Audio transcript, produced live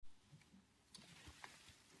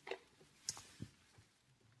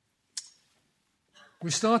We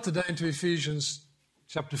start today into Ephesians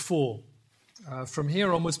chapter 4. From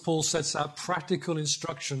here onwards, Paul sets out practical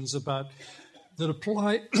instructions that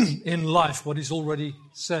apply in life what he's already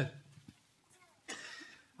said.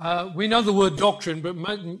 We know the word doctrine, but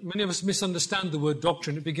many of us misunderstand the word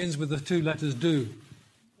doctrine. It begins with the two letters do.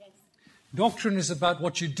 Yes. Doctrine is about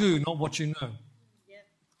what you do, not what you know. Yes.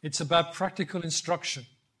 It's about practical instruction.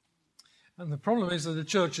 And the problem is that the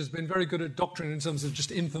church has been very good at doctrine in terms of just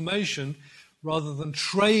information rather than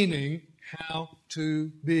training how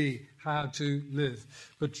to be, how to live.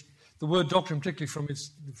 But the word doctrine, particularly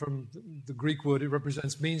from the Greek word it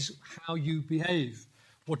represents, means how you behave,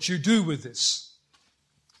 what you do with this.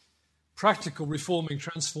 Practical, reforming,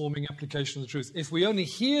 transforming application of the truth. If we only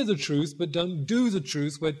hear the truth but don't do the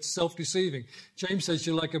truth, we're self-deceiving. James says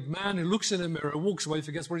you're like a man who looks in a mirror, walks away,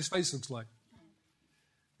 forgets what his face looks like.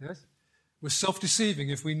 Yes? We're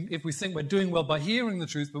self-deceiving if we think we're doing well by hearing the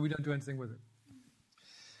truth, but we don't do anything with it.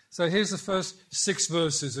 So here's the first 6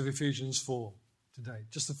 verses of Ephesians 4 today.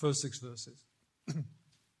 Just the first 6 verses.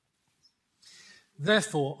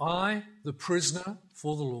 Therefore, I, the prisoner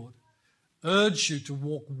for the Lord, urge you to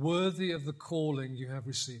walk worthy of the calling you have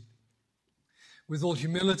received, with all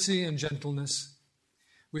humility and gentleness,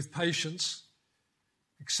 with patience,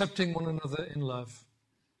 accepting one another in love,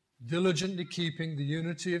 diligently keeping the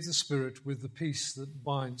unity of the Spirit with the peace that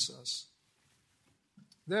binds us.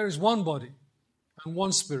 There is one body and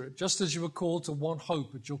one Spirit, just as you were called to one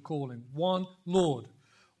hope at your calling, one Lord,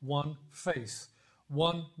 one faith,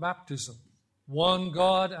 one baptism, one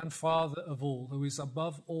God and Father of all, who is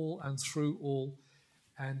above all and through all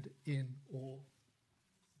and in all.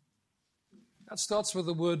 That starts with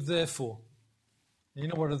the word therefore. You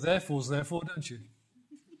know what a therefore is there for, don't you?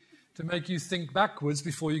 To make you think backwards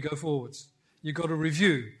before you go forwards. You've got to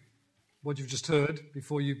review what you've just heard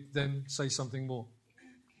before you then say something more.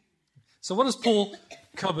 So what has Paul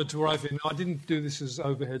covered to arrive in? I didn't do this as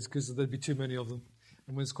overheads because there'd be too many of them.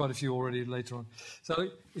 And there's quite a few already later on. So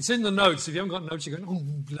it's in the notes. If you haven't got notes, you're going,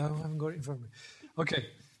 oh, no, I haven't got it in front of me. Okay.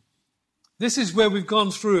 This is where we've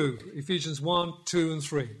gone through Ephesians 1, 2, and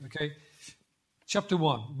 3. Okay. Chapter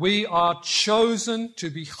 1. We are chosen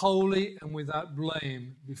to be holy and without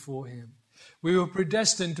blame before Him. We were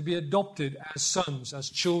predestined to be adopted as sons, as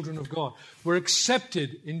children of God. We're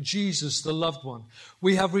accepted in Jesus, the loved one.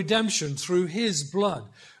 We have redemption through His blood.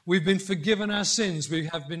 We've been forgiven our sins. We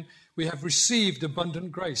have received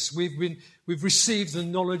abundant grace. We've received the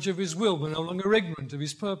knowledge of His will. We're no longer ignorant of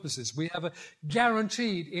His purposes. We have a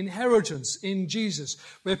guaranteed inheritance in Jesus.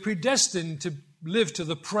 We're predestined to live to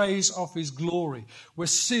the praise of His glory. We're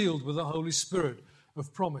sealed with the Holy Spirit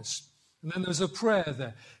of promise. And then there's a prayer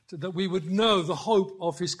there that we would know the hope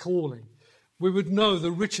of His calling. We would know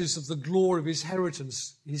the riches of the glory of His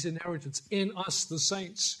inheritance in us, the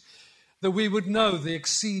saints. That we would know the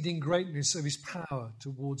exceeding greatness of His power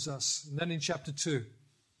towards us. And then in chapter 2,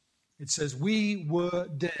 it says, we were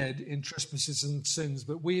dead in trespasses and sins,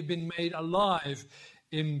 but we have been made alive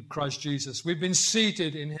in Christ Jesus. We've been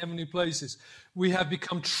seated in heavenly places. We have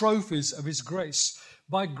become trophies of His grace.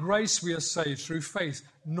 By grace we are saved through faith,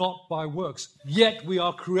 not by works. Yet we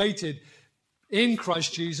are created in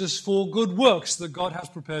Christ Jesus for good works that God has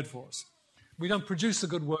prepared for us. We don't produce the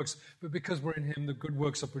good works, but because we're in Him, the good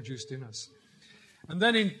works are produced in us. And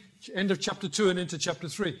then in end of chapter 2 and into chapter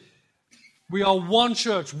 3, we are one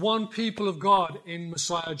church, one people of God in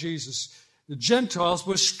Messiah Jesus. The Gentiles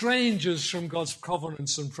were strangers from God's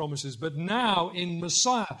covenants and promises, but now in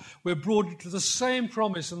Messiah we're brought into the same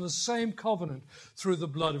promise and the same covenant through the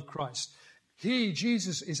blood of Christ. He,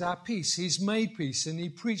 Jesus, is our peace. He's made peace and He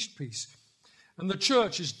preached peace. And the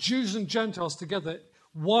church is Jews and Gentiles together,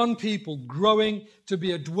 one people growing to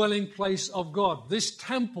be a dwelling place of God. This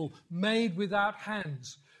temple made without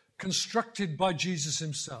hands, constructed by Jesus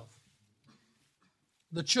Himself.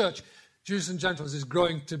 The church, Jews and Gentiles, is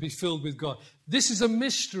growing to be filled with God. This is a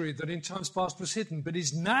mystery that in times past was hidden, but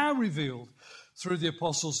is now revealed through the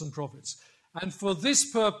apostles and prophets. And for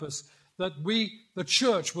this purpose, that we, the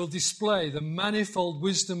church, will display the manifold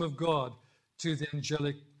wisdom of God to the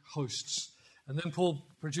angelic hosts. And then Paul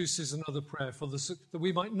produces another prayer that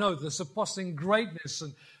we might know the surpassing greatness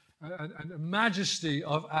and majesty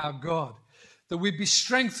of our God. That we be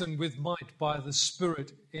strengthened with might by the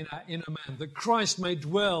Spirit in our inner man, that Christ may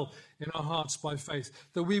dwell in our hearts by faith,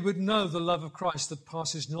 that we would know the love of Christ that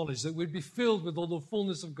passes knowledge, that we'd be filled with all the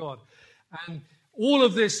fullness of God. And all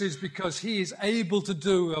of this is because He is able to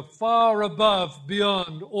do far above,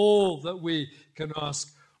 beyond all that we can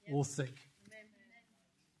ask or think.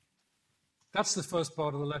 That's the first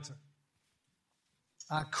part of the letter.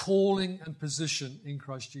 Our calling and position in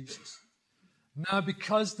Christ Jesus. Now,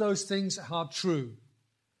 because those things are true,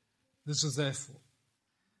 There's a therefore.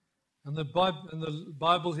 And the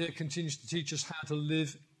Bible here continues to teach us how to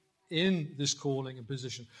live in this calling and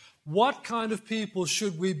position. What kind of people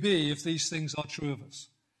should we be if these things are true of us?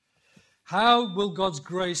 How will God's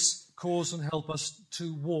grace cause and help us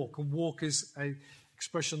to walk? And walk is an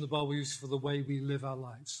expression the Bible uses for the way we live our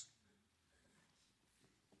lives.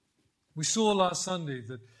 We saw last Sunday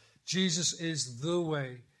that Jesus is the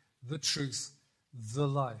way, the truth, the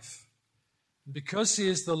life. Because he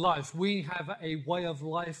is the life, we have a way of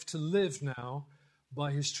life to live now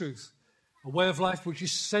by his truth. A way of life which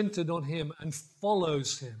is centered on him and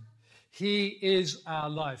follows him. He is our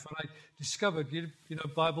life. And I discovered,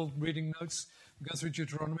 Bible reading notes, we go through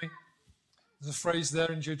Deuteronomy. There's a phrase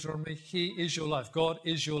there in Deuteronomy, he is your life. God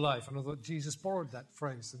is your life. And I thought Jesus borrowed that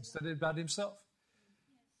phrase and said it about himself.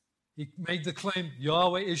 He made the claim,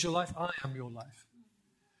 Yahweh is your life, I am your life.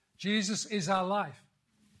 Jesus is our life.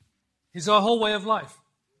 He's our whole way of life.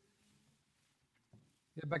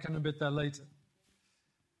 Get back on a bit that later.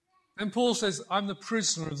 And Paul says, I'm the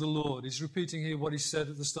prisoner of the Lord. He's repeating here what he said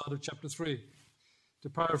at the start of chapter 3. To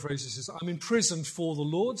paraphrase, he says, I'm imprisoned for the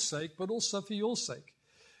Lord's sake, but also for your sake.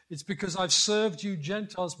 It's because I've served you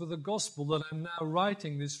Gentiles with the gospel that I'm now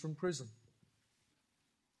writing this from prison.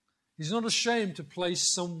 He's not ashamed to place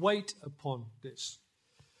some weight upon this.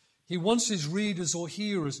 He wants his readers or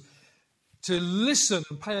hearers to listen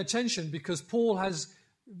and pay attention because Paul has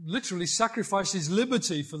literally sacrificed his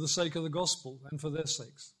liberty for the sake of the gospel and for their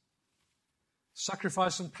sakes.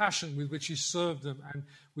 Sacrifice and passion with which he served them and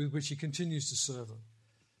with which he continues to serve them.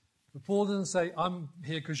 But Paul doesn't say, I'm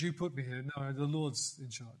here because you put me here. No, the Lord's in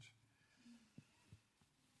charge.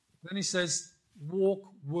 Then he says, walk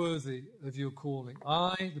worthy of your calling.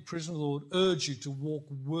 I, the prisoner of the Lord, urge you to walk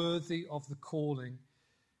worthy of the calling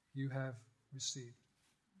you have received.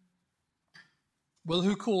 Well,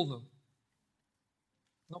 who called them?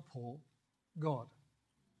 Not Paul, God.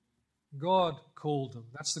 God called them.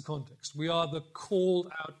 That's the context. We are the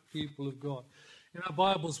called out people of God. In our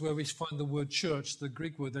Bibles where we find the word church, the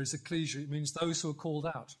Greek word, there's ecclesia. It means those who are called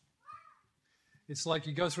out. It's like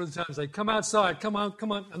you go through the town and say, come outside, come out,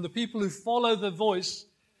 come on. And the people who follow the voice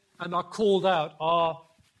and are called out are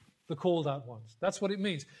the called out ones. That's what it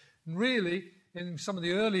means. And really, in some of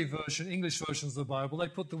the early English versions of the Bible, they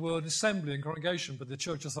put the word assembly and congregation, but the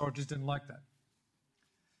church authorities didn't like that.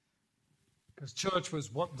 Because church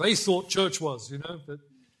was what they thought church was,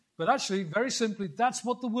 But actually, very simply, that's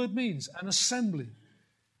what the word means. An assembly,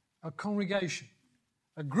 a congregation,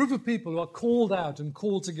 a group of people who are called out and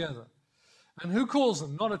called together. And who calls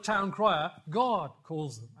them? Not a town crier. God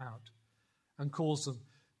calls them out and calls them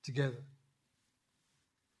together.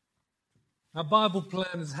 Our Bible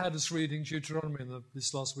plan has had us reading Deuteronomy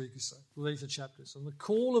this last week or so, the later chapters. And the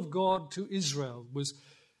call of God to Israel was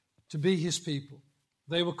to be his people.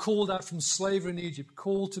 They were called out from slavery in Egypt,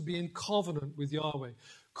 called to be in covenant with Yahweh,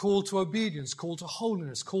 called to obedience, called to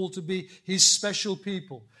holiness, called to be his special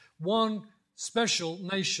people. One special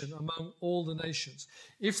nation among all the nations.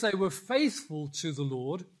 If they were faithful to the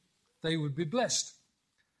Lord, they would be blessed.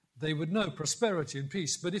 They would know prosperity and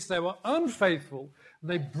peace. But if they were unfaithful, and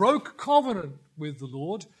they broke covenant with the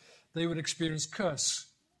Lord, they would experience curse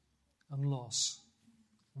and loss.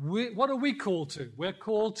 What are we called to? We're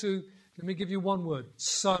called to, let me give you one word,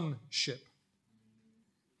 sonship.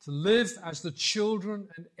 To live as the children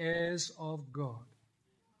and heirs of God.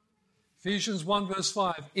 Ephesians 1 verse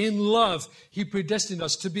 5, in love he predestined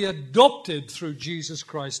us to be adopted through Jesus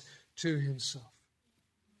Christ to himself.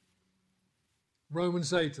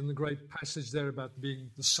 Romans 8 and the great passage there about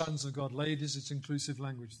being the sons of God. Ladies, it's inclusive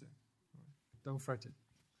language there. Don't fret it.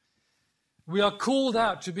 We are called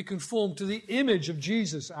out to be conformed to the image of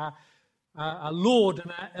Jesus, our Lord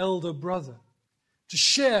and our elder brother. To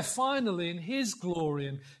share finally in his glory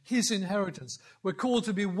and his inheritance. We're called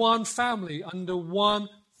to be one family under one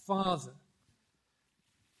Father.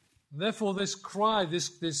 And therefore, this cry,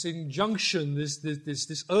 this injunction,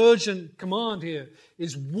 this urgent command here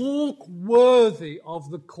is walk worthy of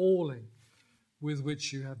the calling with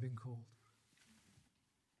which you have been called.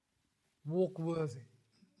 Walk worthy.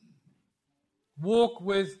 Walk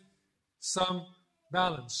with some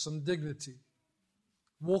balance, some dignity.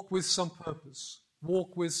 Walk with some purpose.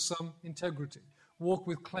 Walk with some integrity. Walk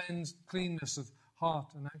with cleanness of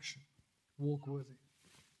heart and action. Walk worthy.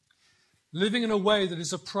 Living in a way that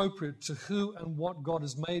is appropriate to who and what God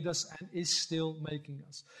has made us and is still making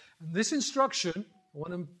us. And this instruction, I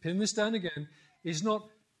want to pin this down again, is not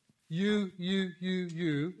you.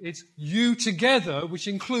 It's you together, which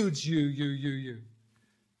includes you.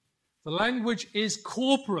 The language is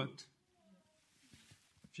corporate.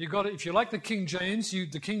 If If you like the King James,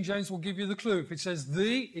 the King James will give you the clue. If it says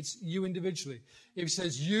thee, it's you individually. If it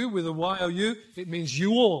says you with a Y-O-U, it means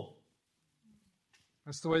you all.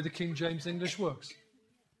 That's the way the King James English works.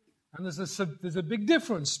 And there's a big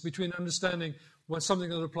difference between understanding something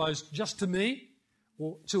that applies just to me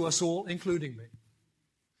or to us all, including me.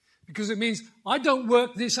 Because it means I don't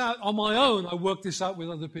work this out on my own, I work this out with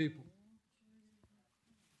other people.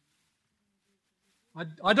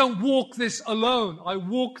 I don't walk this alone, I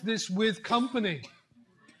walk this with company,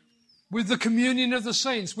 with the communion of the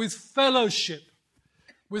saints, with fellowship,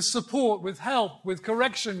 with support, with help, with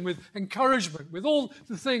correction, with encouragement, with all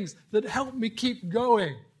the things that help me keep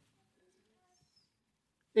going.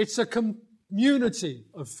 It's a community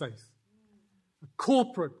of faith, a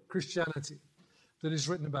corporate Christianity that is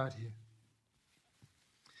written about here.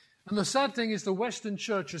 And the sad thing is the Western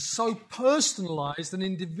church has so personalized and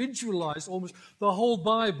individualized almost the whole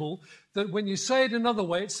Bible that when you say it another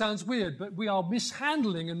way, it sounds weird. But we are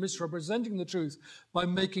mishandling and misrepresenting the truth by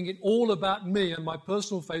making it all about me and my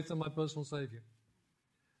personal faith and my personal Savior.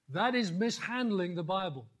 That is mishandling the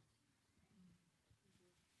Bible.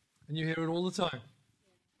 And you hear it all the time.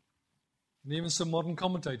 And even some modern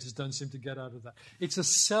commentators don't seem to get out of that. It's a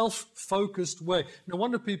self-focused way. No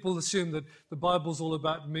wonder people assume that the Bible's all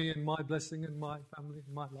about me and my blessing and my family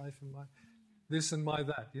and my life and my this and my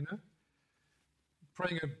that, you know?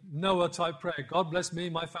 Praying a Noah-type prayer. God bless me,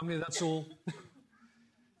 my family, that's all.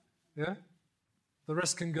 Yeah? The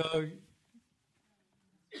rest can go.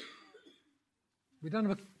 We don't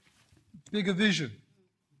have a bigger vision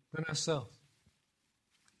than ourselves.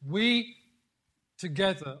 We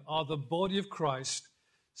together are the body of Christ,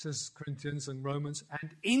 says Corinthians and Romans,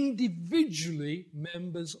 and individually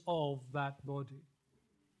members of that body.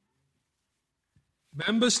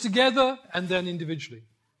 Members together and then individually.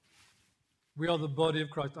 We are the body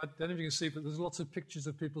of Christ. I don't know if you can see, but there's lots of pictures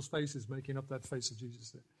of people's faces making up that face of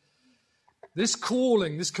Jesus there. This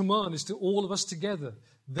calling, this command is to all of us together.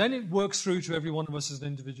 Then it works through to every one of us as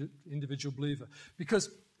an individual believer.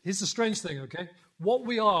 Because here's the strange thing, okay? What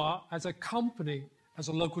we are as a company, as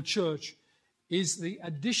a local church, is the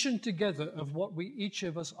addition together of what each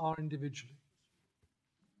of us are individually.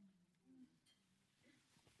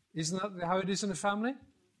 Isn't that how it is in a family?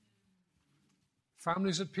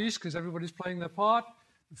 Family's at peace because everybody's playing their part.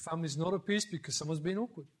 The family's not at peace because someone's being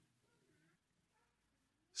awkward.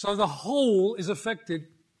 So the whole is affected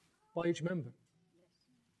by each member.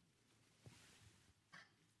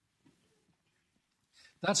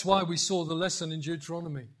 That's why we saw the lesson in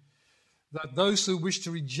Deuteronomy, that those who wish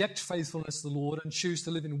to reject faithfulness to the Lord and choose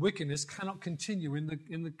to live in wickedness cannot continue in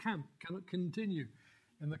the camp, cannot continue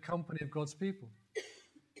in the company of God's people.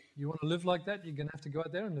 You want to live like that, you're going to have to go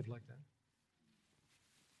out there and live like that.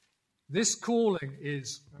 This calling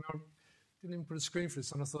is, and I didn't even put a screen for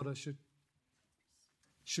this, and I thought I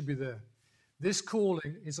should be there. This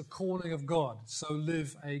calling is a calling of God, so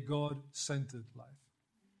live a God-centered life.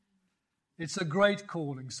 It's a great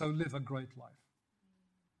calling, so live a great life.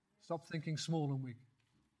 Stop thinking small and weak.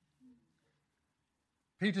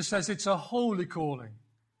 Peter says it's a holy calling,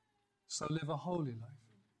 so live a holy life.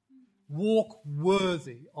 Walk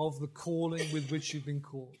worthy of the calling with which you've been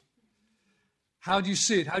called. How do you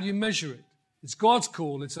see it? How do you measure it? It's God's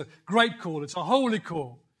call. It's a great call. It's a holy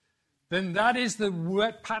call. Then that is the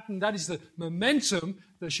pattern, that is the momentum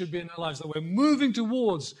that should be in our lives, that we're moving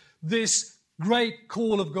towards this great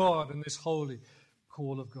call of God and this holy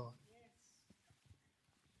call of God.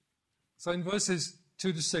 So in verses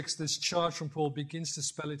 2 to 6, this charge from Paul begins to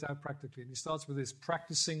spell it out practically. And he starts with this: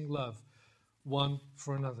 practicing love one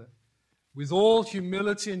for another, with all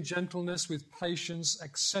humility and gentleness, with patience,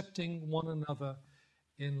 accepting one another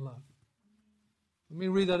in love. Let me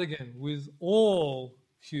read that again. With all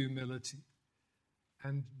humility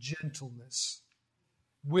and gentleness,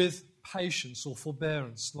 with patience or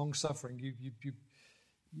forbearance, long-suffering.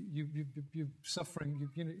 You're suffering,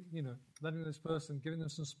 you know, letting this person, giving them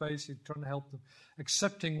some space, you're trying to help them,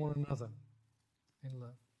 accepting one another in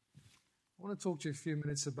love. I want to talk to you a few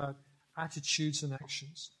minutes about attitudes and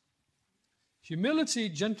actions. Humility,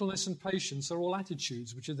 gentleness, and patience are all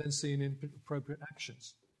attitudes which are then seen in appropriate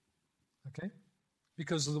actions. Okay?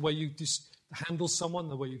 Because of the way you handle someone,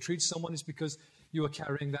 the way you treat someone, is because you are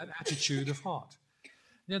carrying that attitude of heart.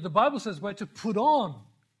 Yet the Bible says we're to put on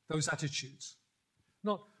those attitudes.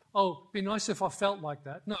 Not, oh, be nice if I felt like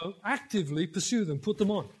that. No, actively pursue them, put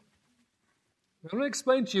them on. I'm going to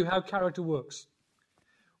explain to you how character works.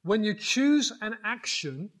 When you choose an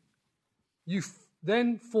action, you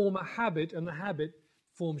then form a habit, and the habit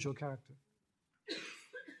forms your character.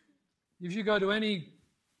 If you go to any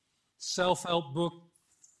self-help book,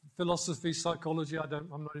 philosophy, psychology.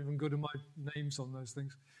 I'm not even good at my names on those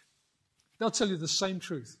things. They'll tell you the same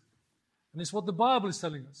truth. And it's what the Bible is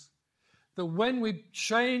telling us. That when we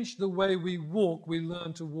change the way we walk, we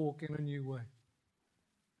learn to walk in a new way.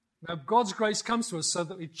 Now, God's grace comes to us so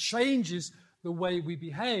that it changes the way we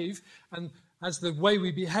behave. And as the way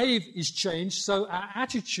we behave is changed, so our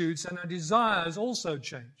attitudes and our desires also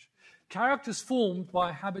change. Character is formed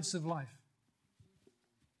by habits of life.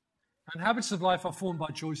 And habits of life are formed by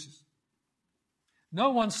choices. No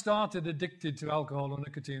one started addicted to alcohol or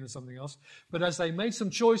nicotine or something else, but as they made some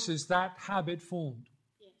choices, that habit formed.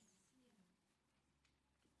 Yes.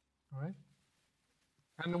 All right?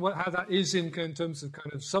 And how that is in terms of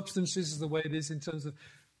kind of substances is the way it is in terms of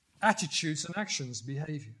attitudes and actions,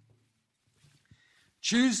 behavior.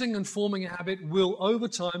 Choosing and forming a habit will, over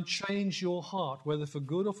time, change your heart, whether for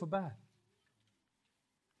good or for bad.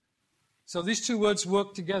 So these two words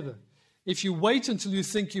work together. If you wait until you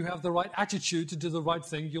think you have the right attitude to do the right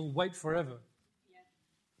thing, you'll wait forever. Yeah.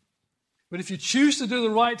 But if you choose to do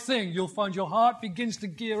the right thing, you'll find your heart begins to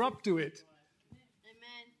gear up to it.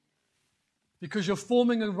 Amen. Because you're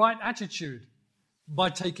forming a right attitude by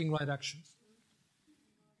taking right actions.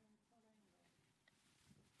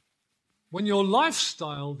 When your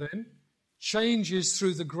lifestyle then changes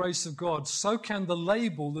through the grace of God, so can the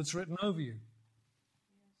label that's written over you.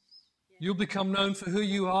 You'll become known for who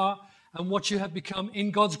you are and what you have become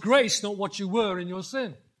in God's grace, not what you were in your sin.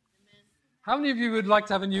 Amen. How many of you would like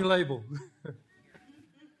to have a new label?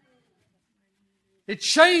 It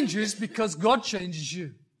changes because God changes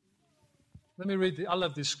you. Let me read I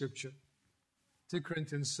love this scripture. 2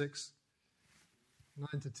 Corinthians 6,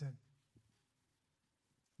 9 to 10.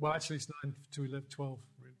 Well, actually, it's 9 to 11, 12.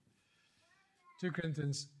 Really. 2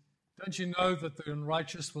 Corinthians. Don't you know that the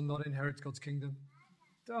unrighteous will not inherit God's kingdom?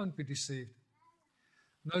 Don't be deceived.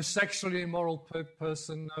 No sexually immoral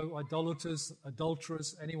person, no idolaters,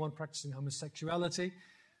 adulterers, anyone practicing homosexuality,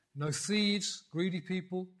 no thieves, greedy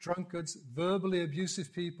people, drunkards, verbally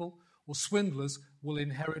abusive people, or swindlers will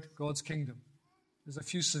inherit God's kingdom. There's a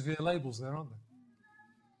few severe labels there, aren't there?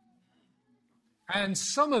 And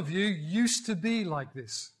some of you used to be like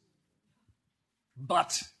this.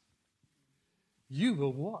 But you were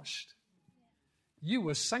washed. You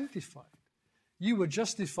were sanctified. You were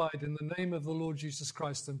justified in the name of the Lord Jesus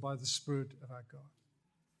Christ and by the Spirit of our God.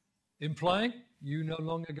 Implying you no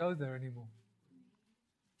longer go there anymore.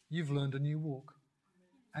 You've learned a new walk.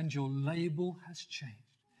 And your label has changed.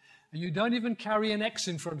 And you don't even carry an X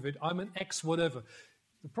in front of it. I'm an X whatever.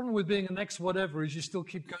 The problem with being an X whatever is you still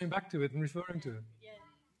keep going back to it and referring to it. Yes.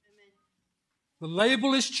 The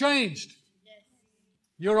label is changed. Yes.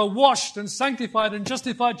 You're a washed and sanctified and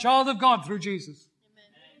justified child of God through Jesus.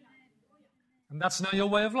 And that's now your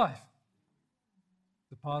way of life.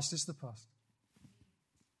 The past is the past.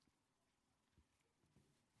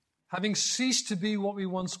 Having ceased to be what we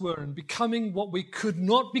once were and becoming what we could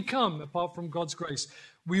not become apart from God's grace,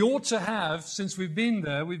 we ought to have, since we've been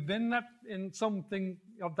there, we've been in something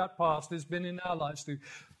of that past, there's been in our lives too.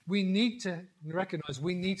 We need to recognize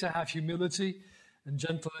we need to have humility and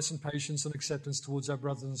gentleness and patience and acceptance towards our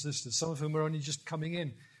brothers and sisters, some of whom are only just coming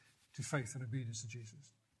in to faith and obedience to Jesus.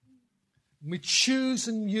 We choose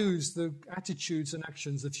and use the attitudes and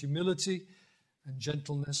actions of humility and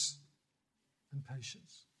gentleness and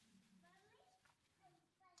patience.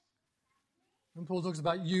 And Paul talks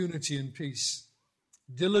about unity and peace.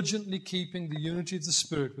 Diligently keeping the unity of the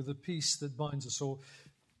Spirit with the peace that binds us. Or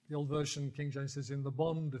the old version, King James says, in the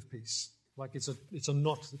bond of peace. Like it's a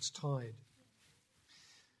knot that's tied.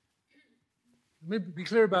 Let me be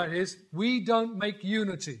clear about this. We don't make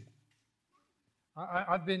unity.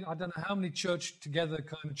 I don't know how many church together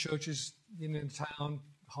kind of churches in town,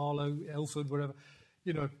 Harlow, Elford, whatever.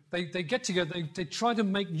 You know, they get together, they try to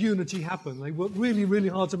make unity happen. They work really, really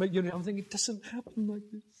hard to make unity. I'm thinking, it doesn't happen like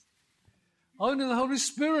this. Only the Holy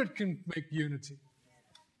Spirit can make unity.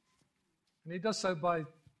 And He does so by,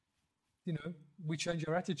 we change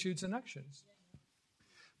our attitudes and actions.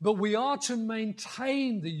 But we are to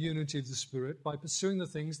maintain the unity of the Spirit by pursuing the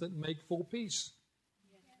things that make for peace.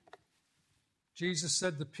 Jesus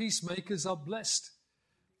said the peacemakers are blessed,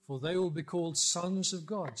 for they will be called sons of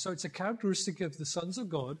God. So it's a characteristic of the sons of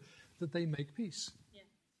God that they make peace. Yeah.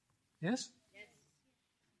 Yes? Yes?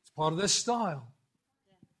 It's part of their style.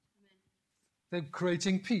 Yeah. They're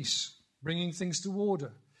creating peace, bringing things to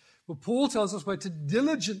order. But Paul tells us we're to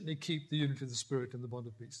diligently keep the unity of the Spirit and the bond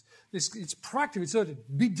of peace. It's practical, it's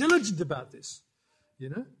urgent. Be diligent about this.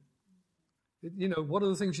 What are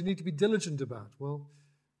the things you need to be diligent about? Well,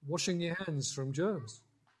 washing your hands from germs.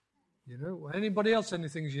 You know, anybody else, any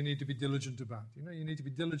things you need to be diligent about? You know, you need to be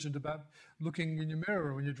diligent about looking in your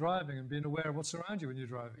mirror when you're driving and being aware of what's around you when you're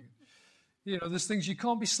driving. You know, there's things you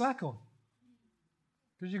can't be slack on.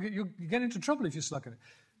 Because you get into trouble if you're slack on it.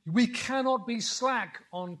 We cannot be slack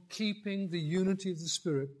on keeping the unity of the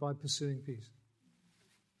Spirit by pursuing peace.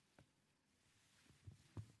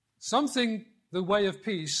 Something, the way of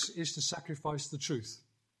peace, is to sacrifice the truth,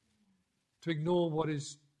 to ignore what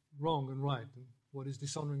is wrong and right, and what is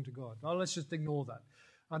dishonoring to God. Oh, let's just ignore that.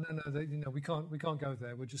 I don't know that, you know, we can't go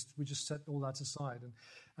there. We just set all that aside.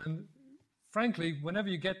 And frankly, whenever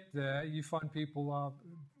you get there, you find people are,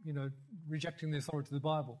 you know, rejecting the authority of the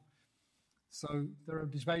Bible. So there are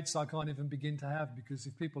debates I can't even begin to have, because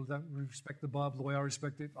if people don't respect the Bible the way I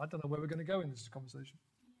respect it, I don't know where we're going to go in this conversation.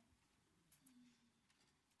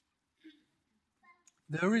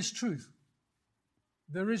 There is truth.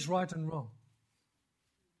 There is right and wrong.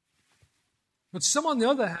 But some, on the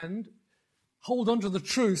other hand, hold on to the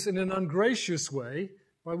truth in an ungracious way,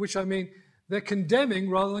 by which I mean they're condemning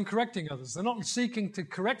rather than correcting others. They're not seeking to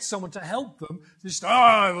correct someone to help them. Just,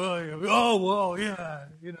 well, yeah,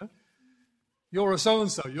 you know. You're a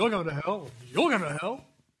so-and-so. You're going to hell. You're going to hell.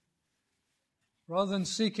 Rather than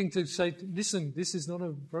seeking to say, listen, this is not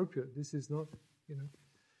appropriate. This is not, you know.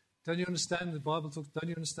 Don't you understand the Bible talks? Don't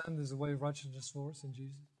you understand there's a way of righteousness for us in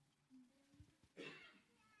Jesus?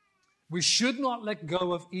 We should not let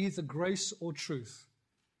go of either grace or truth.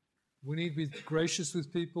 We need to be gracious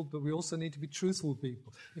with people, but we also need to be truthful with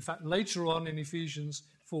people. In fact, later on in Ephesians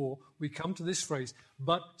 4, we come to this phrase,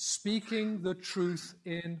 but speaking the truth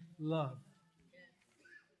in love.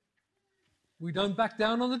 We don't back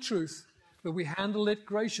down on the truth, but we handle it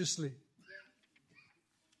graciously.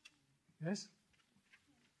 Yes?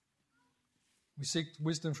 We seek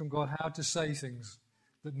wisdom from God how to say things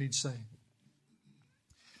that need saying.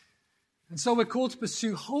 And so we're called to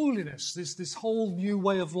pursue holiness, this whole new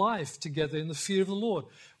way of life together in the fear of the Lord,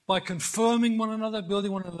 by confirming one another,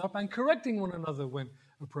 building one another up, and correcting one another when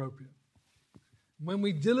appropriate. When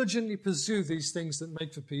we diligently pursue these things that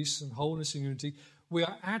make for peace and wholeness and unity, we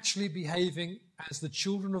are actually behaving as the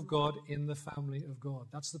children of God in the family of God.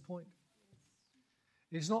 That's the point.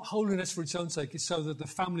 It's not holiness for its own sake. It's so that the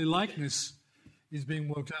family likeness is being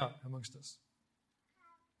worked out amongst us.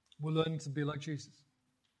 We're learning to be like Jesus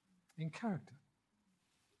in character.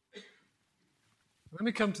 Let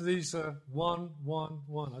me come to these 1, 1,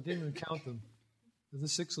 1. I didn't even count them. Are there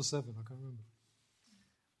 6 or 7? I can't remember.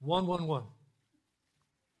 1, 1, 1.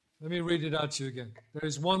 Let me read it out to you again. There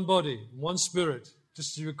is one body, one spirit,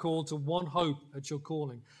 just as you are called to one hope at your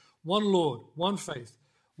calling, one Lord, one faith,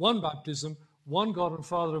 one baptism, one God and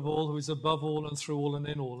Father of all, who is above all and through all and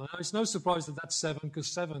in all. And it's no surprise that that's 7, because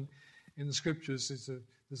 7 in the Scriptures,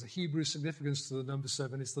 there's a Hebrew significance to the number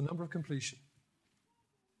 7. It's the number of completion.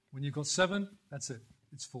 When you've got 7, that's it.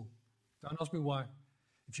 It's full. Don't ask me why.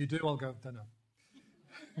 If you do, I'll go, don't know.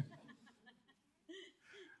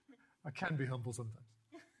 I can be humble sometimes.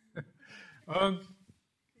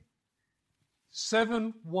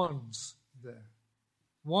 7 ones there.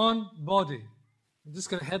 One body. I'm just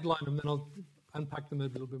going to headline them, then I'll unpack them a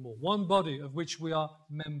little bit more. One body of which we are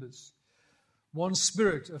members. One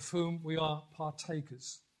spirit of whom we are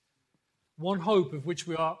partakers. One hope of which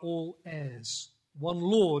we are all heirs. One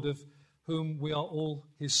Lord of whom we are all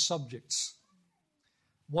his subjects.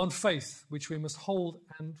 One faith which we must hold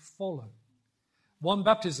and follow. One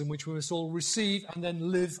baptism which we must all receive and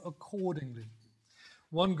then live accordingly.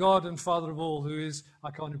 One God and Father of all, who is,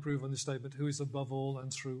 I can't improve on this statement, who is above all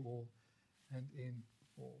and through all and in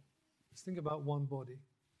all. Let's think about one body.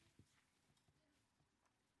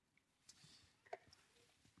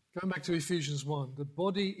 Going back to Ephesians 1, the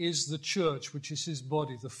body is the church, which is his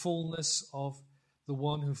body, the fullness of the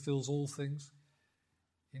one who fills all things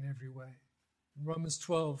in every way. In Romans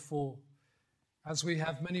 12:4, as we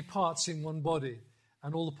have many parts in one body,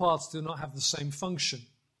 and all the parts do not have the same function,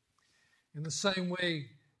 in the same way,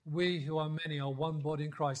 we who are many are one body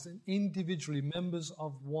in Christ and individually members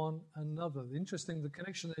of one another. Interesting, the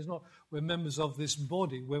connection there is not we're members of this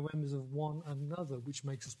body, we're members of one another, which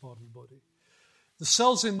makes us part of the body. The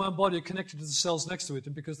cells in my body are connected to the cells next to it,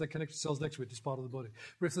 and because they're connected to cells next to it, it's part of the body.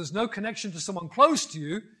 But if there's no connection to someone close to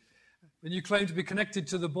you, and you claim to be connected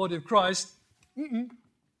to the body of Christ,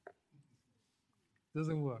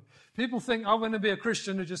 doesn't work. People think, I'm going to be a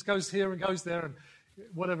Christian who just goes here and goes there and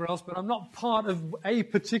whatever else, but I'm not part of a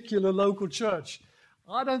particular local church.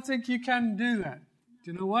 I don't think you can do that.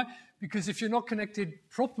 Do you know why? Because if you're not connected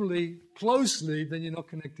properly, closely, then you're not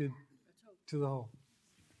connected to the whole.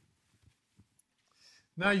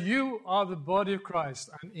 Now you are the body of Christ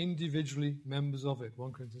and individually members of it.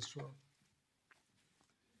 1 Corinthians 12.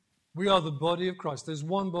 We are the body of Christ. There's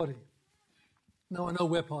one body. Now, I know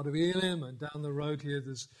we're part of Elim, and down the road here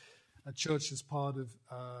there's a church that's part of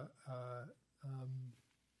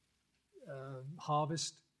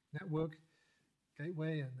Harvest Network,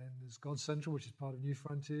 Gateway, and then there's God Central, which is part of New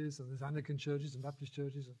Frontiers, and there's Anglican churches and Baptist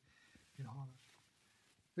churches in Harlow.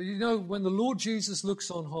 But you know, when the Lord Jesus looks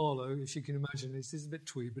on Harlow, if you can imagine this is a bit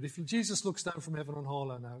twee, but if Jesus looks down from heaven on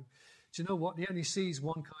Harlow now, do you know what? He only sees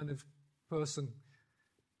one kind of person,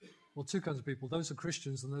 well, two kinds of people. Those are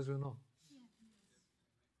Christians and those who are not.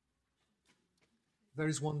 There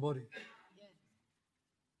is one body.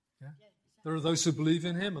 Yeah? There are those who believe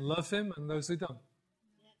in him and love him and those who don't.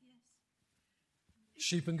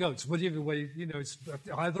 Sheep and goats, whatever way, you know, it's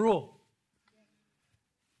either or.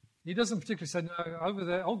 He doesn't particularly say, no, over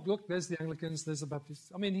there, oh, look, there's the Anglicans, there's the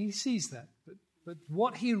Baptists. I mean, he sees that. But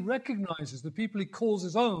what he recognizes, the people he calls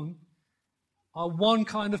his own, are one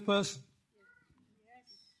kind of person.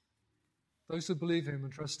 Those who believe him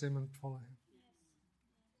and trust him and follow him.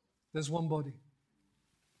 There's one body.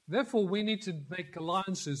 Therefore, we need to make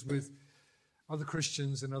alliances with other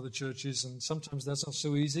Christians in other churches, and sometimes that's not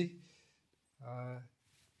so easy,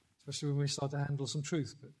 especially when we start to handle some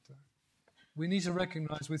truth. But we need to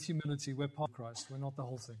recognize with humility we're part of Christ. We're not the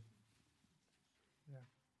whole thing. Yeah,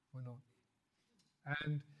 we're not.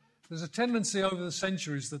 And there's a tendency over the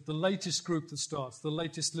centuries that the latest group that starts, the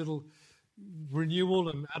latest little renewal,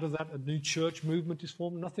 and out of that a new church movement is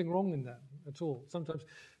formed. Nothing wrong in that at all. Sometimes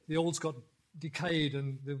the old's got decayed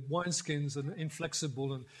and the wineskins are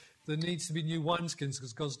inflexible, and there needs to be new wineskins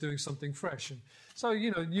because God's doing something fresh. And so,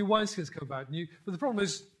 you know, new wineskins come about. But the problem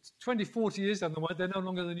is 20, 40 years down the way, they're no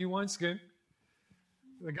longer the new wineskin.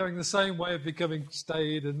 They're going the same way of becoming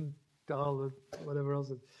staid and dull and whatever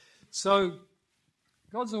else. So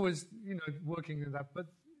God's always, you know, working in that. But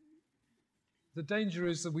the danger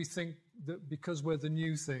is that we think that because we're the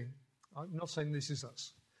new thing, I'm not saying this is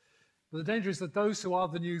us, but the danger is that those who are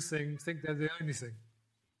the new thing think they're the only thing.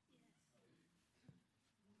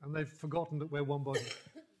 And they've forgotten that we're one body.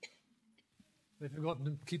 They've forgotten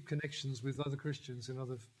to keep connections with other Christians in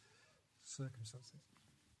other circumstances.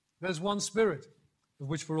 There's one Spirit, of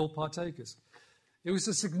which we're all partakers. It was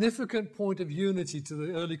a significant point of unity to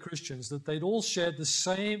the early Christians that they'd all shared the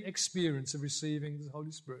same experience of receiving the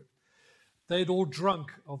Holy Spirit. They'd all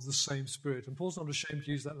drunk of the same Spirit. And Paul's not ashamed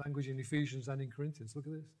to use that language in Ephesians and in Corinthians. Look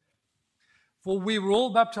at this. For we were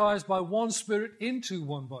all baptized by one Spirit into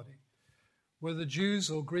one body, whether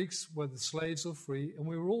Jews or Greeks, whether slaves or free, and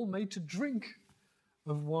we were all made to drink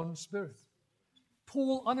of one Spirit.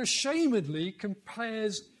 Paul unashamedly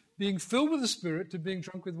compares being filled with the Spirit to being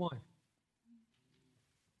drunk with wine.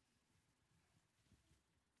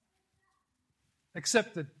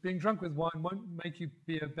 Except that being drunk with wine won't make you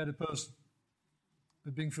be a better person,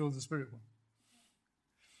 but being filled with the Spirit will.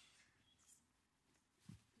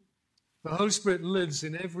 The Holy Spirit lives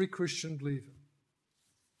in every Christian believer.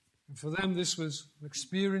 And for them, this was an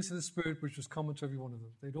experience of the Spirit which was common to every one of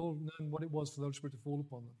them. They'd all known what it was for the Holy Spirit to fall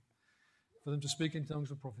upon them, for them to speak in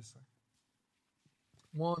tongues or prophesy.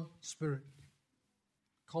 One Spirit.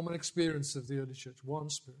 Common experience of the early church.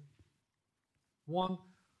 One Spirit. One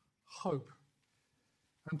hope.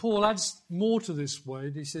 And Paul adds more to this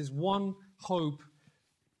word. He says, one hope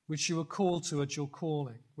which you were called to at your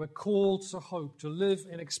calling. We're called to hope, to live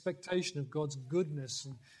in expectation of God's goodness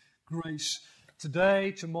and grace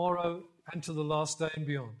today, tomorrow, and to the last day and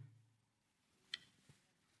beyond.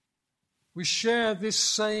 We share this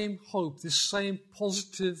same hope, this same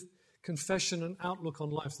positive confession and outlook on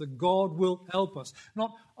life, that God will help us.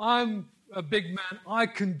 Not, I'm a big man, I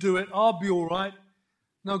can do it, I'll be all right.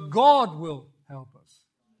 No, God will help us.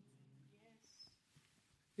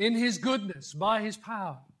 In His goodness, by His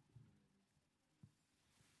power.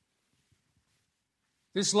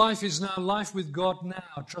 This life is now life with God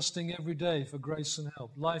now, trusting every day for grace and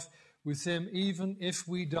help. Life with Him even if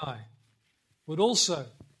we die. But also,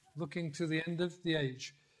 looking to the end of the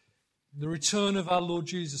age, the return of our Lord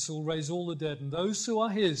Jesus will raise all the dead, and those who are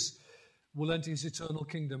His will enter His eternal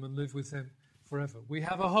kingdom and live with Him forever. We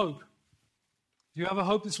have a hope. Do you have a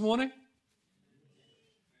hope this morning?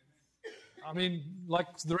 I mean,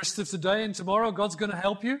 like the rest of today and tomorrow, God's going to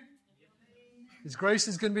help you. His grace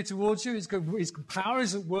is going to be towards you. His power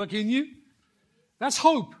is at work in you. That's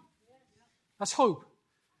hope. That's hope.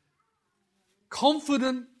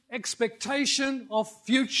 Confident expectation of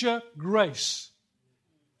future grace.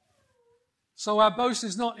 So our boast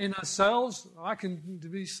is not in ourselves. I can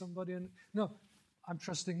be somebody. No, I'm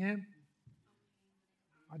trusting Him.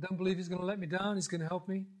 I don't believe He's going to let me down. He's going to help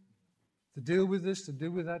me to deal with this, to deal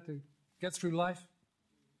with that, to get through life.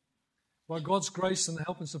 By God's grace and the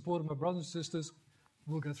help and support of my brothers and sisters,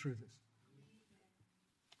 We'll get through this.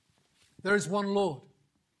 There is one Lord.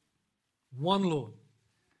 One Lord.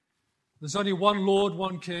 There's only one Lord,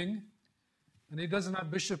 one King. And he doesn't have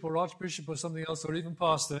bishop or archbishop or something else or even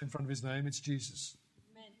pastor in front of his name. It's Jesus.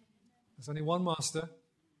 Amen. There's only one master,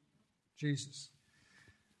 Jesus.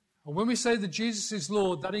 And when we say that Jesus is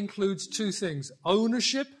Lord, that includes two things: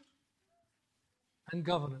 ownership and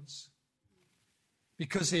governance.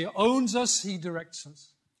 Because he owns us, he directs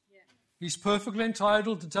us. Yeah. He's perfectly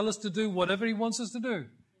entitled to tell us to do whatever he wants us to do.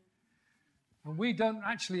 And we don't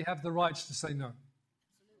actually have the rights to say no.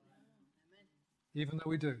 Even though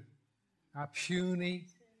we do. Our puny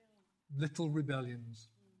little rebellions.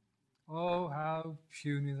 Oh, how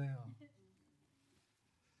puny they are.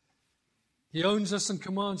 He owns us and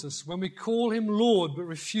commands us. When we call him Lord but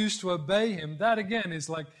refuse to obey him, that again is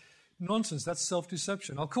like nonsense. That's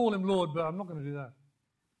self-deception. I'll call him Lord, but I'm not going to do that.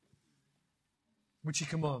 Which he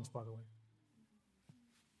commands, by the way.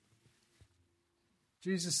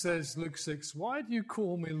 Jesus says, Luke 6, "Why do you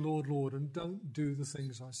call me Lord, Lord, and don't do the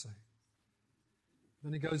things I say?"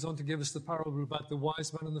 Then he goes on to give us the parable about the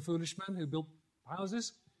wise man and the foolish man who built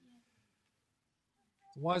houses.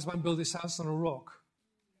 The wise man built his house on a rock.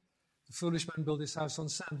 The foolish man built his house on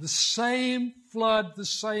sand. The same flood, the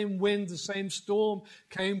same wind, the same storm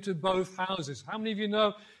came to both houses. How many of you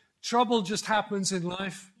know trouble just happens in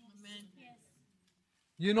life? Amen.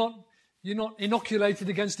 You're not inoculated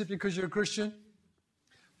against it because you're a Christian.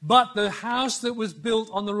 But the house that was built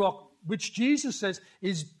on the rock, which Jesus says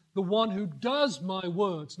is the one who does my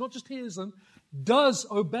words, not just hears them,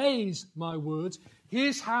 obeys my words.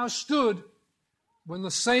 His house stood when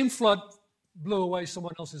the same flood blew away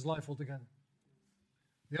someone else's life altogether.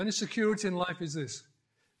 The only security in life is this: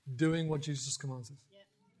 doing what Jesus commands us.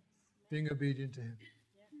 Being obedient to him.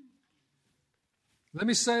 Let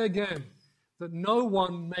me say again that no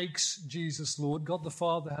one makes Jesus Lord. God the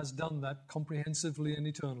Father has done that comprehensively and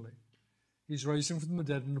eternally. He's raised him from the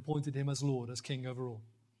dead and appointed him as Lord, as King over all.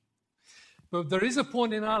 But there is a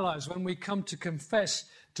point in our lives when we come to confess,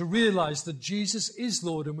 to realize that Jesus is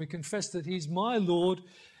Lord, and we confess that he's my Lord,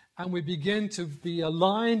 and we begin to be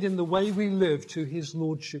aligned in the way we live to his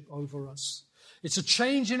lordship over us. It's a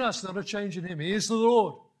change in us, not a change in him. He is the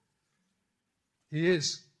Lord. He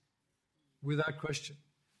is, without question.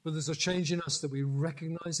 But there's a change in us that we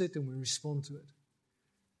recognize it and we respond to it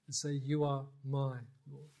and say, "You are my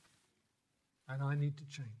Lord, and I need to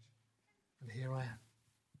change. And here I am.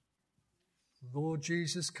 Lord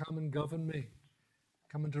Jesus, come and govern me.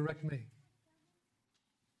 Come and direct me.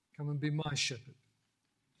 Come and be my shepherd."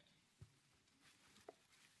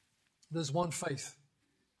 There's one faith.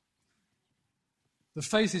 The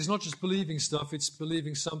faith is not just believing stuff, it's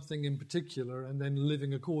believing something in particular and then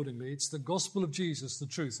living accordingly. It's the gospel of Jesus, the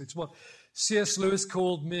truth. It's what C.S. Lewis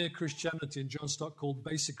called mere Christianity and John Stott called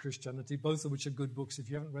basic Christianity, both of which are good books. If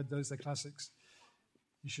you haven't read those, they're classics.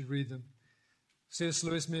 You should read them. C.S.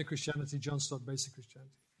 Lewis, Mere Christianity, John Stott, Basic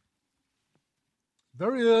Christianity.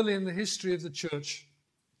 Very early in the history of the church,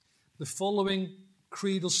 the following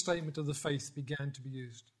creedal statement of the faith began to be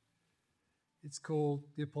used. It's called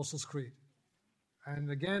the Apostles' Creed.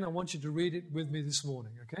 And again, I want you to read it with me this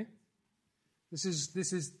morning, okay?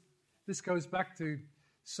 This goes back to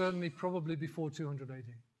certainly probably before 200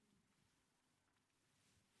 AD.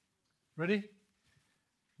 Ready?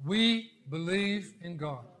 We believe in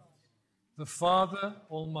God, the Father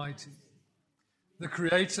Almighty, the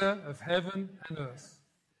Creator of heaven and earth,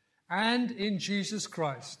 and in Jesus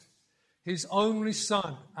Christ, his only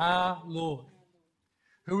Son, our Lord,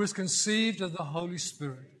 who was conceived of the Holy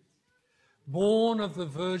Spirit, born of the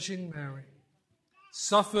Virgin Mary,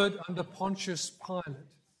 suffered under Pontius Pilate,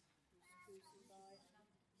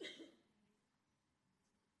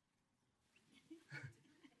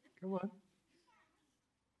 come on,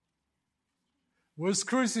 was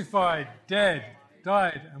crucified, dead,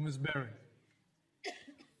 died, and was buried.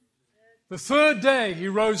 The third day he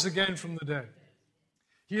rose again from the dead.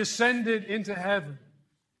 He ascended into heaven.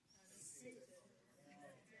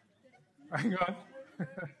 Hang on.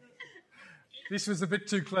 This was a bit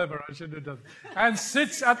too clever, I shouldn't have done it. And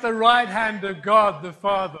sits at the right hand of God the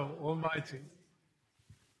Father Almighty,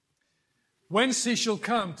 whence he shall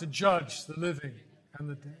come to judge the living and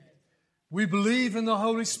the dead. We believe in the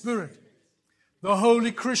Holy Spirit, the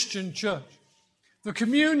Holy Christian Church, the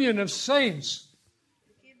communion of saints,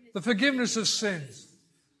 the forgiveness of sins,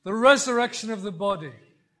 the resurrection of the body,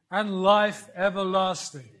 and life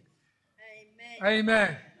everlasting. Amen.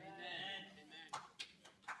 Amen.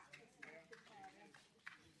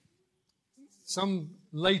 Some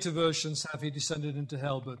later versions have he descended into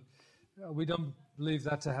hell, but we don't believe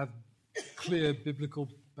that to have clear biblical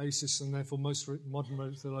basis, and therefore most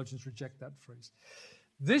modern theologians reject that phrase.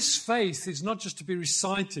 This faith is not just to be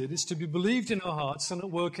recited, it's to be believed in our hearts and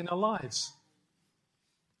at work in our lives.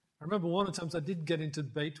 I remember one of the times I did get into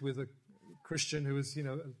debate with a Christian who was,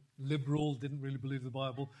 liberal, didn't really believe the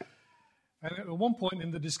Bible. And at one point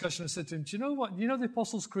in the discussion, I said to him, do you know what? You know the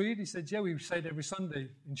Apostles' Creed? He said, yeah, we say it every Sunday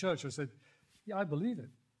in church. I said, yeah, I believe it.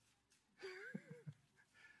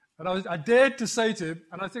 And I dared to say to him,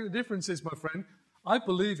 and I think the difference is, my friend, I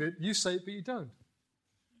believe it, you say it, but you don't.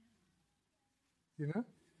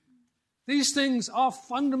 These things are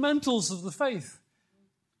fundamentals of the faith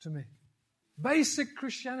to me. Basic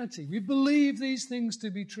Christianity. We believe these things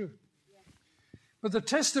to be true. But the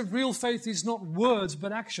test of real faith is not words,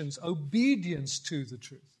 but actions, obedience to the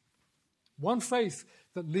truth. One faith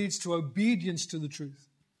that leads to obedience to the truth.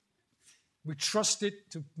 We trust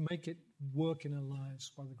it to make it work in our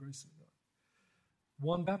lives by the grace of God.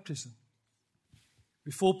 One baptism.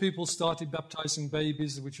 Before people started baptizing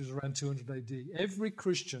babies, which was around 200 AD, every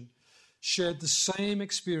Christian shared the same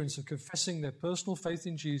experience of confessing their personal faith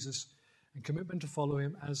in Jesus and commitment to follow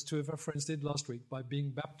him, as two of our friends did last week, by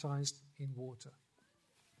being baptized in water.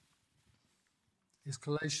 Is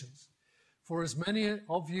Galatians. For as many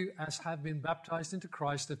of you as have been baptized into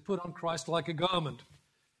Christ have put on Christ like a garment.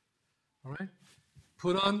 All right?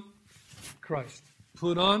 Put on Christ.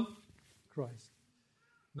 Put on Christ.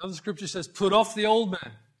 Another scripture says, put off the old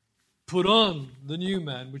man. Put on the new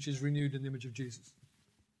man, which is renewed in the image of Jesus.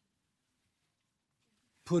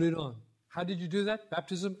 Put it on. How did you do that?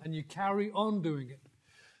 Baptism, and you carry on doing it.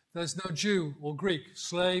 There's no Jew or Greek,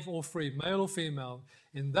 slave or free, male or female.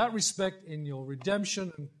 In that respect, in your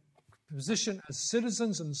redemption and position as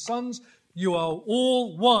citizens and sons, you are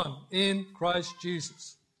all one in Christ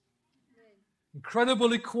Jesus.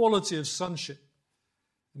 Incredible equality of sonship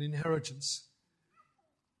and inheritance.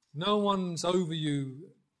 No one's over you,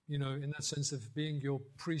 in that sense of being your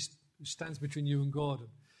priest who stands between you and God.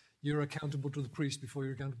 You're accountable to the priest before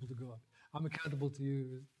you're accountable to God. I'm accountable to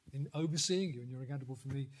you in overseeing you, and you're accountable for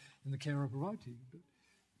me in the care I provide to you. But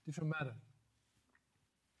different matter.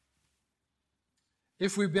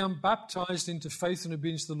 If we've been baptized into faith and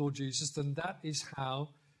obedience to the Lord Jesus, then that is how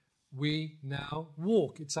we now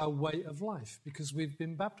walk. It's our way of life, because we've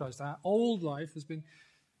been baptized. Our old life has been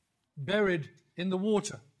buried in the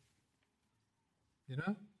water.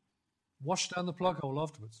 Washed down the plug hole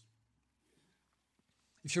afterwards.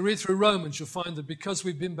 If you read through Romans, you'll find that because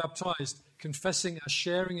we've been baptized, confessing our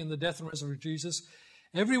sharing in the death and resurrection of Jesus,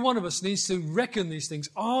 every one of us needs to reckon these things,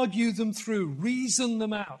 argue them through, reason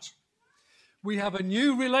them out. We have a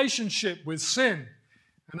new relationship with sin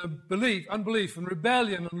and unbelief and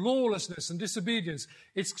rebellion and lawlessness and disobedience.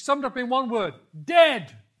 It's summed up in one word: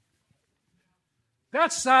 dead.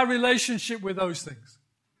 That's our relationship with those things.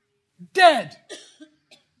 Dead.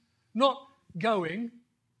 Not going,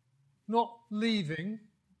 not leaving,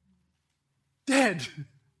 dead.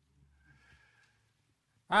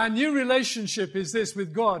 Our new relationship is this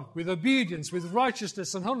with God, with obedience, with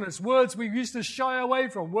righteousness and holiness. Words we used to shy away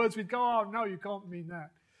from. Words we'd go, oh, no, you can't mean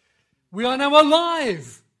that. We are now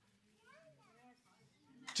alive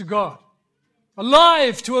to God.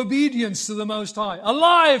 Alive to obedience to the Most High.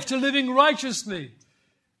 Alive to living righteously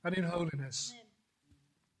and in holiness.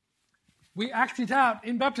 We act it out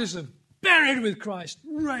in baptism. Buried with Christ.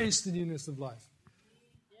 Raised to newness of life.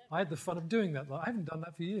 I had the fun of doing that. I haven't done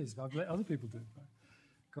that for years. I've let other people do it.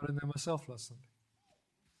 Got in there myself last Sunday.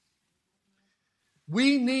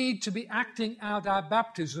 We need to be acting out our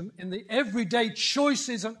baptism in the everyday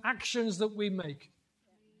choices and actions that we make.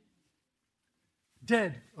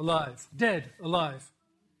 Dead, alive. Dead, alive.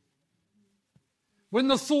 When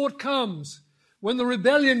the thought comes, when the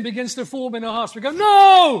rebellion begins to form in our hearts, we go,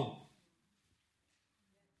 no!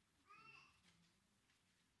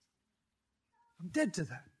 I'm dead to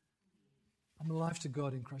that. I'm alive to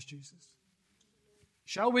God in Christ Jesus.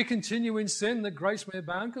 Shall we continue in sin that grace may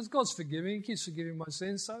abound? Because God's forgiving. He keeps forgiving my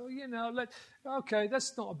sins. So, okay,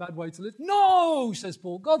 that's not a bad way to live. No, says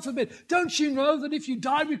Paul. God forbid. Don't you know that if you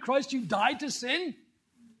died with Christ, you died to sin?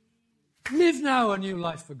 Live now a new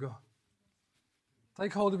life for God.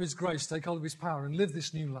 Take hold of His grace, take hold of His power, and live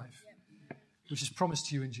this new life, which is promised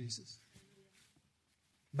to you in Jesus.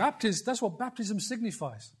 Baptism, that's what baptism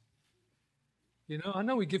signifies. I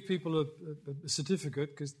know we give people a certificate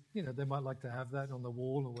because, they might like to have that on the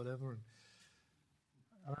wall or whatever. And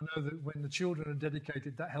I know that when the children are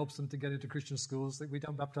dedicated, that helps them to get into Christian schools. That we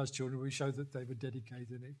don't baptize children, we show that they were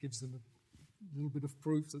dedicated. It gives them a little bit of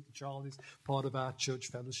proof that the child is part of our church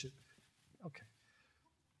fellowship. Okay.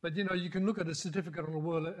 But, you can look at a certificate on a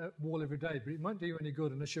wall every day, but it won't do you any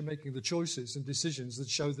good unless you're making the choices and decisions that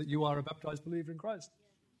show that you are a baptized believer in Christ.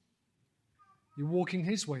 You're walking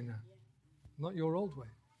his way now, not your old way.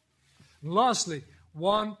 And lastly,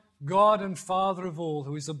 one God and Father of all,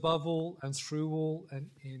 who is above all and through all and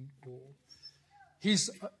in all.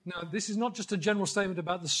 Now, this is not just a general statement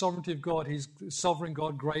about the sovereignty of God. He's sovereign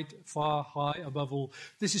God, great, far, high, above all.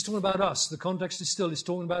 This is talking about us. The context is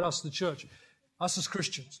talking about us, the church, us as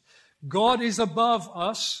Christians. God is above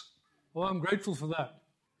us. Oh, I'm grateful for that.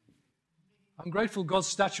 I'm grateful God's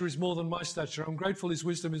stature is more than my stature. I'm grateful his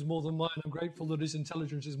wisdom is more than mine. I'm grateful that his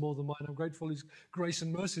intelligence is more than mine. I'm grateful his grace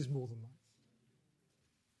and mercy is more than mine.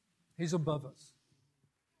 He's above us.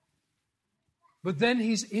 But then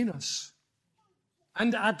he's in us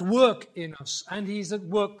and at work in us, and he's at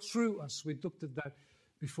work through us. We looked at that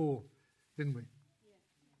before, didn't we?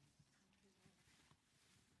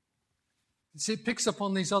 See, it picks up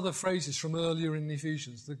on these other phrases from earlier in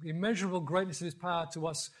Ephesians. The immeasurable greatness of his power to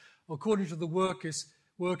us, according to the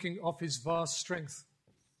working of his vast strength.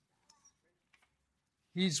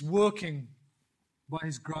 He's working by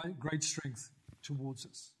his great strength towards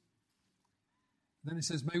us. Then it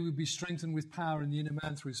says, may we be strengthened with power in the inner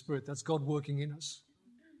man through his Spirit. That's God working in us.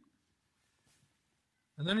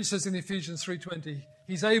 And then it says in Ephesians 3:20,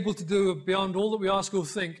 he's able to do beyond all that we ask or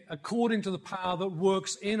think, according to the power that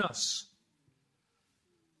works in us.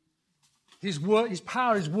 His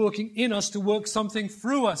power is working in us to work something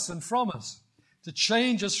through us and from us, to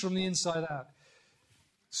change us from the inside out,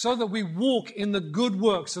 so that we walk in the good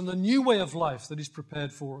works and the new way of life that is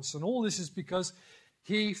prepared for us. And all this is because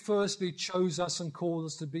he firstly chose us and called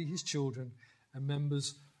us to be his children and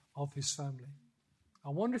members of his family. I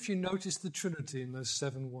wonder if you noticed the Trinity in those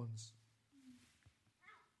 7 ones.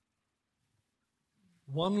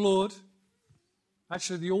 One Lord.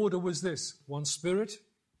 Actually, the order was this: one Spirit,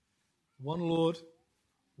 one Lord,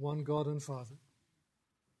 one God and Father.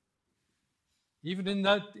 Even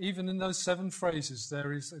in those 7 phrases,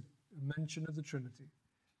 there is a mention of the Trinity.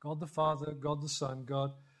 God the Father, God the Son,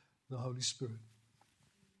 God the Holy Spirit.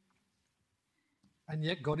 And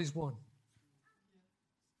yet God is one.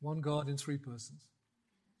 One God in 3 persons.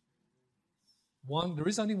 There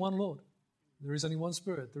is only one Lord. There is only one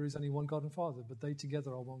Spirit. There is only one God and Father, but they together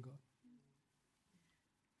are one God.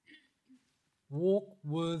 Walk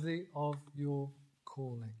worthy of your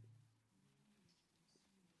calling.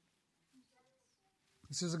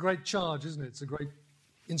 This is a great charge, isn't it? It's a great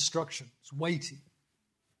instruction. It's weighty.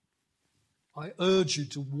 I urge you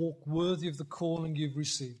to walk worthy of the calling you've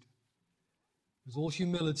received, with all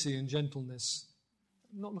humility and gentleness,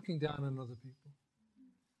 not looking down on other people.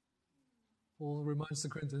 Paul reminds the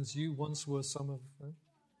Corinthians, you once were some of them.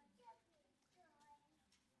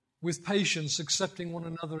 With patience, accepting one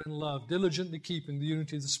another in love, diligently keeping the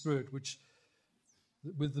unity of the Spirit,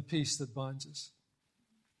 with the peace that binds us.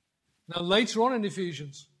 Now, later on in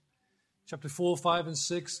Ephesians, chapter 4, 5, and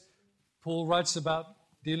 6, Paul writes about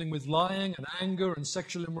dealing with lying and anger and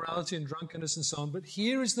sexual immorality and drunkenness and so on. But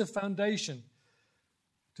here is the foundation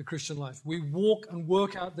to Christian life. We walk and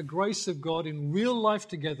work out the grace of God in real life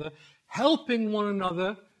together, helping one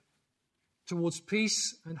another towards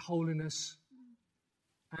peace and holiness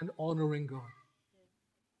and honoring God.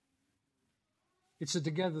 It's a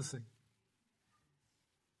together thing.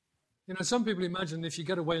 You know, some people imagine if you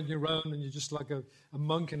get away on your own and you're just like a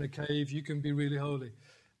monk in a cave, you can be really holy.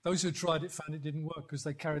 Those who tried it found it didn't work because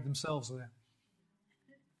they carried themselves there.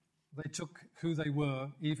 They took who they were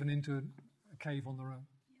even into a cave on their own.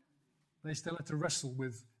 They still had to wrestle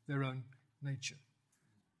with their own nature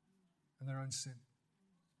and their own sin.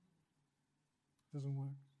 It doesn't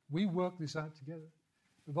work. We work this out together.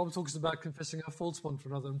 The Bible talks about confessing our faults one to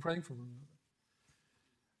another and praying for one another,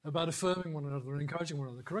 about affirming one another and encouraging one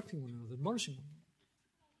another, correcting one another, admonishing one another.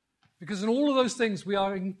 Because in all of those things, we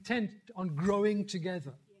are intent on growing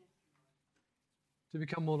together to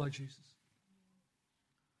become more like Jesus.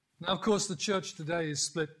 Now, of course, the church today is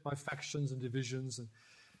split by factions and divisions, and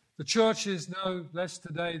the church is no less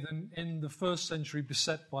today than in the first century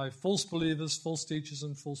beset by false believers, false teachers,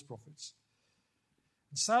 and false prophets.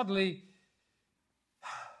 And sadly,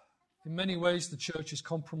 in many ways, the church is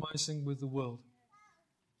compromising with the world.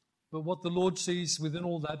 But what the Lord sees within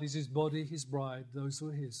all that is his body, his bride, those who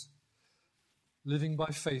are his, living by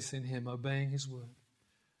faith in him, obeying his word.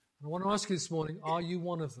 And I want to ask you this morning, are you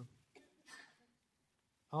one of them?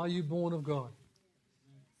 Are you born of God?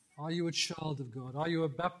 Are you a child of God? Are you a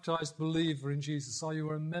baptized believer in Jesus? Are you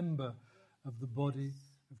a member of the body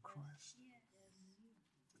of Christ?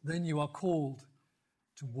 Then you are called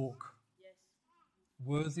to walk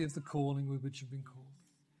worthy of the calling with which you've been called.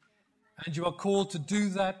 And you are called to do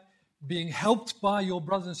that being helped by your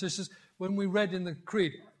brothers and sisters. When we read in the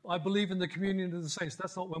Creed, I believe in the communion of the saints,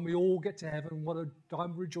 that's not when we all get to heaven, what a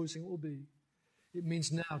time of rejoicing it will be. It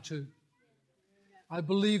means now too. I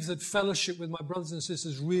believe that fellowship with my brothers and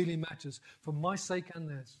sisters really matters for my sake and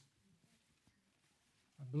theirs.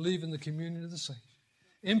 I believe in the communion of the saints.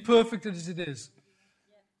 Imperfect as it is.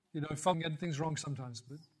 You know, if I'm getting things wrong sometimes,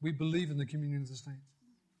 but we believe in the communion of the saints.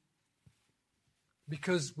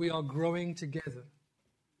 Because we are growing together.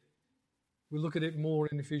 We look at it more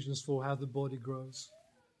in Ephesians 4, how the body grows.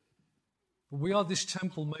 But we are this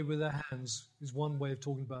temple made with our hands, is one way of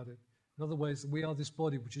talking about it. Another way is that we are this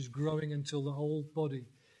body which is growing until the whole body,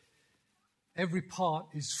 every part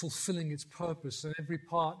is fulfilling its purpose, and every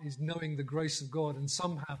part is knowing the grace of God, and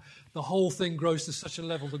somehow the whole thing grows to such a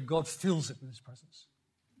level that God fills it with His presence.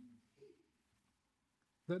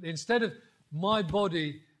 That instead of my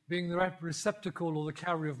body being the receptacle or the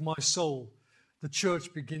carrier of my soul, the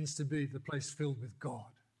church begins to be the place filled with God.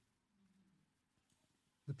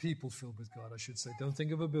 The people filled with God, I should say. Don't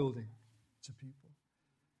think of a building. It's a people.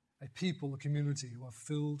 A people, a community who are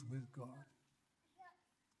filled with God.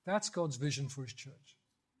 That's God's vision for His church.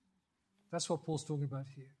 That's what Paul's talking about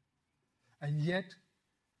here. And yet,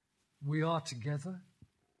 we are together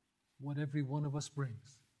what every one of us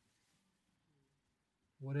brings.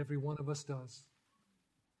 What every one of us does.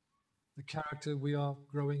 The character we are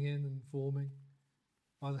growing in and forming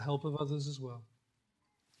by the help of others as well.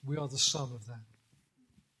 We are the sum of that.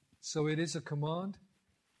 So it is a command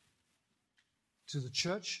to the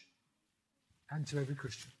church and to every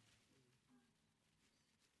Christian.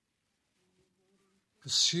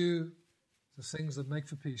 Pursue the things that make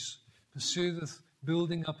for peace. Pursue the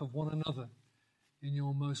building up of one another in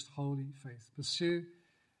your most holy faith. Pursue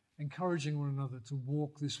encouraging one another to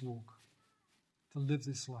walk this walk, to live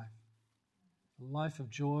this life. A life of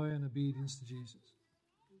joy and obedience to Jesus.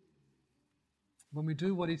 When we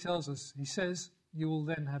do what He tells us, He says, you will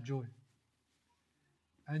then have joy.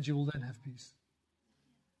 And you will then have peace.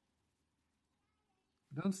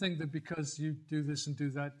 Don't think that because you do this and do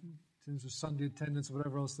that, in terms of Sunday attendance or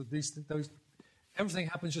whatever else, that everything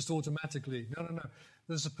happens just automatically. No.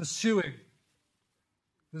 There's a pursuing.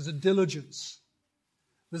 There's a diligence.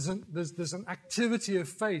 There's an activity of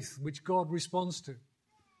faith which God responds to.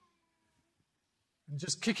 And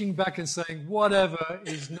just kicking back and saying, whatever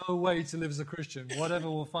is no way to live as a Christian. Whatever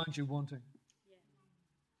will find you wanting.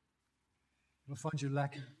 Will find you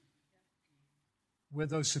lacking. We're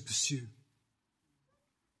those who pursue.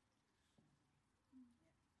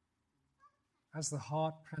 As the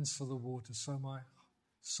heart pants for the water, so my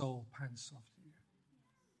soul pants after you.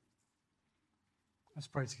 Let's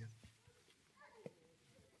pray together.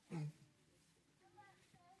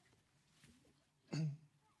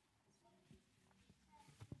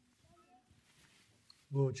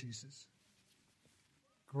 Lord Jesus,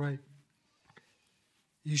 great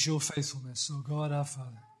is your faithfulness, O God our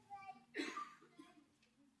Father.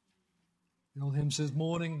 The old hymn says,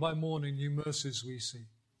 morning by morning new mercies we see.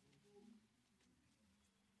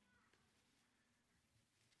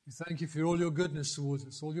 We thank you for all your goodness towards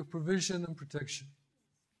us, all your provision and protection,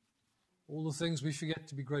 all the things we forget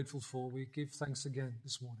to be grateful for. We give thanks again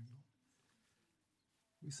this morning, Lord.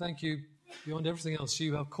 We thank you, beyond everything else,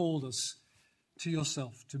 you have called us to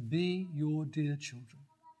yourself, to be your dear children.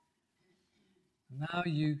 And now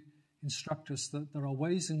you instruct us that there are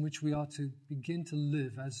ways in which we are to begin to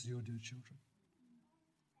live as your dear children.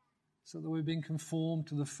 So that we're being conformed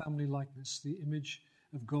to the family likeness, the image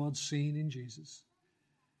of God seen in Jesus.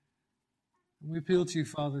 And we appeal to you,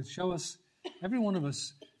 Father, show us, every one of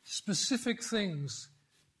us, specific things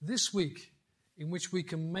this week in which we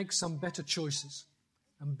can make some better choices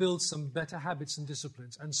and build some better habits and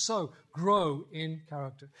disciplines, and so grow in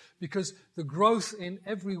character. Because the growth in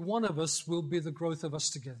every one of us will be the growth of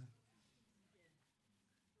us together.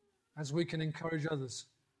 As we can encourage others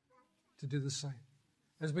to do the same.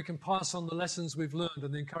 As we can pass on the lessons we've learned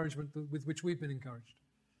and the encouragement with which we've been encouraged.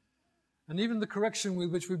 And even the correction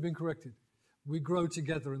with which we've been corrected. We grow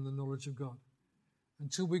together in the knowledge of God.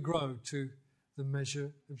 Until we grow to the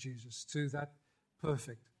measure of Jesus, to that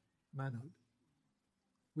perfect manhood.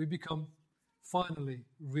 We become, finally,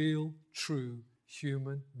 real, true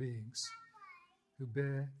human beings who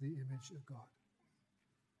bear the image of God.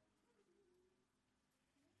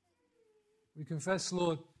 We confess,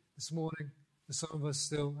 Lord, this morning, to some of us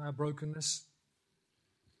still, our brokenness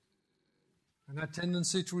and our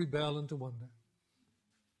tendency to rebel and to wonder.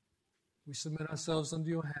 We submit ourselves under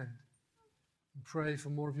your hand and pray for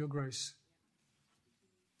more of your grace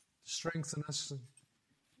to strengthen us and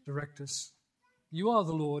direct us. You are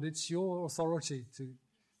the Lord. It's your authority to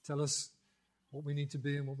tell us what we need to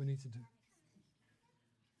be and what we need to do.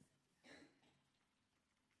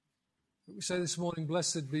 But we say this morning,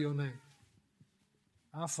 blessed be your name.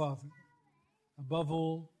 Our Father, above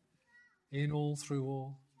all, in all, through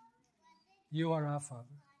all. You are our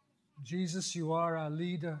Father. Jesus, you are our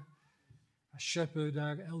leader, our shepherd,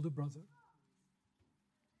 our elder brother.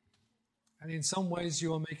 And in some ways,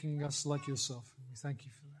 you are making us like yourself. And we thank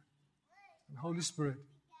you for that. And Holy Spirit,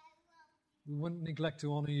 we wouldn't neglect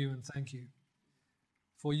to honor you and thank you.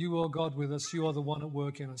 For you are God with us. You are the one at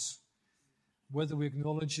work in us. Whether we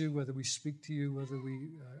acknowledge you, whether we speak to you, whether we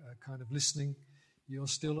are kind of listening, you're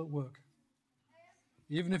still at work.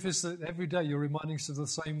 Even if it's that every day you're reminding us of the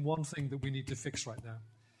same one thing that we need to fix right now,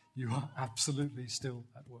 you are absolutely still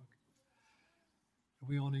at work.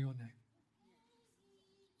 We honor your name.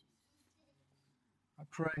 I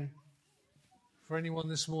pray for anyone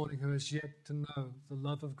this morning who has yet to know the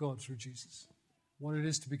love of God through Jesus, what it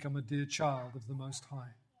is to become a dear child of the Most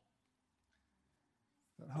High.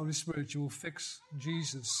 That Holy Spirit, you will fix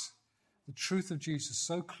Jesus, the truth of Jesus,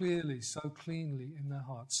 so clearly, so cleanly in their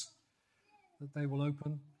hearts that they will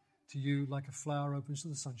open to you like a flower opens to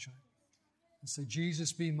the sunshine and say,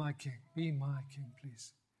 Jesus, be my King,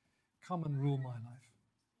 please. Come and rule my life.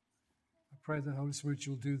 I pray that Holy Spirit,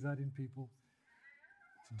 you'll do that in people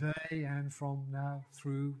today and from now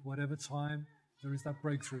through whatever time there is that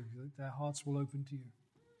breakthrough, that their hearts will open to you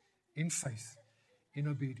in faith, in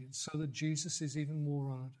obedience, so that Jesus is even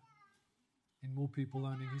more honored in more people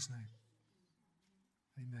owning his name.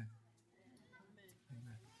 Amen.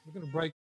 Amen. We're going to break.